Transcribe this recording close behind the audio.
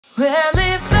Well,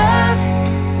 if love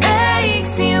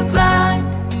makes you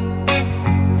blind,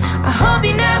 I hope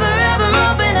you never ever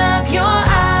open up your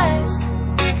eyes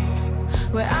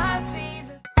where I see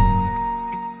the...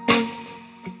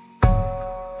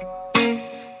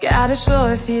 Got a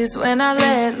short fuse when I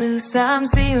let loose. I'm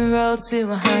 0 to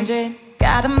 100.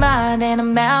 Got a mind and a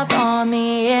mouth on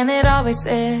me, and it always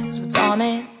says what's on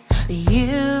it. But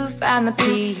you find the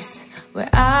peace where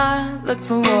I look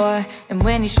for war, and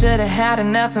when you should have had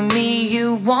enough of me,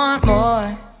 you want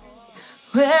more.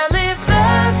 Well, if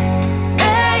love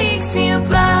makes you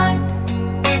blind,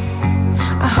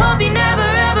 I hope you never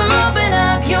ever open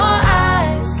up your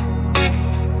eyes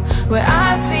where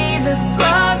I see the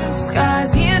flaws and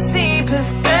scars. You see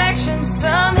perfection,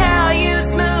 somehow you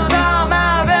smooth all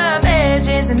my rough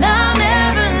edges, and I'll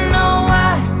never know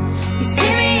why you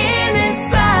see me in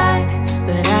this light.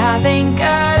 But I thank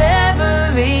God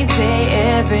every day,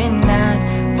 every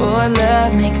night. Boy,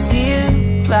 love makes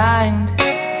you blind.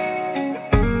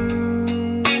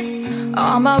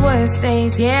 On my worst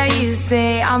days, yeah, you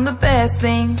say I'm the best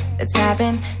thing that's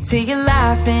happened to you.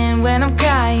 Laughing when I'm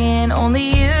crying, only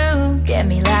you get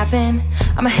me laughing.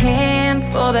 I'm a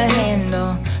handful to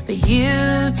handle, but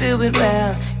you do it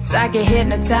well. It's like you're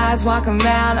hypnotized, walking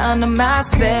around under my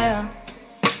spell.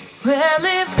 Well,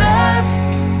 if love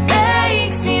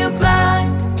makes you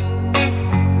blind,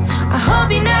 I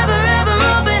hope you never ever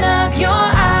open up your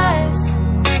eyes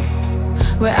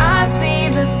where I see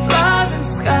the flaws and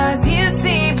scars. You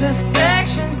see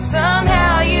perfection,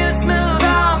 somehow you smooth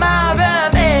all my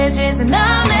rough edges, and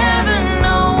I'll never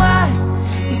know why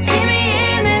you see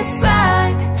me in this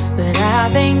light. But I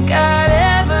thank God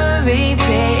every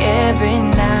day, every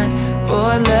night.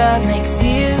 Boy, love makes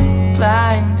you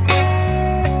blind.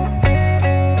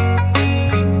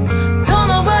 Don't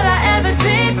know what I ever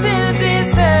did to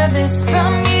deserve this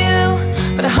from you,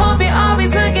 but I hope you're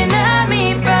always looking at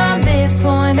me from this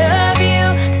point of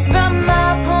view. 'Cause from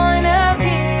my point of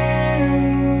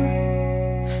view,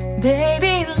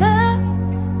 baby, love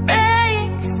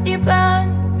makes you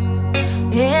blind.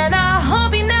 And I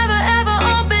hope you never ever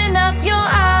open up your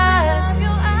eyes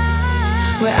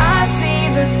where I see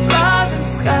the flaws and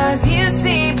scars. You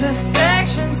see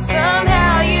perfection,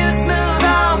 somehow you smooth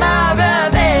all my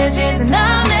rough edges, and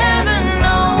I'll never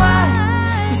know why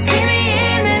you see me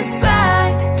in this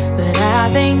light. But I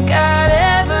thank God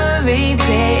every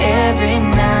day, every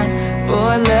night.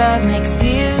 Boy, love makes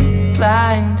you blind.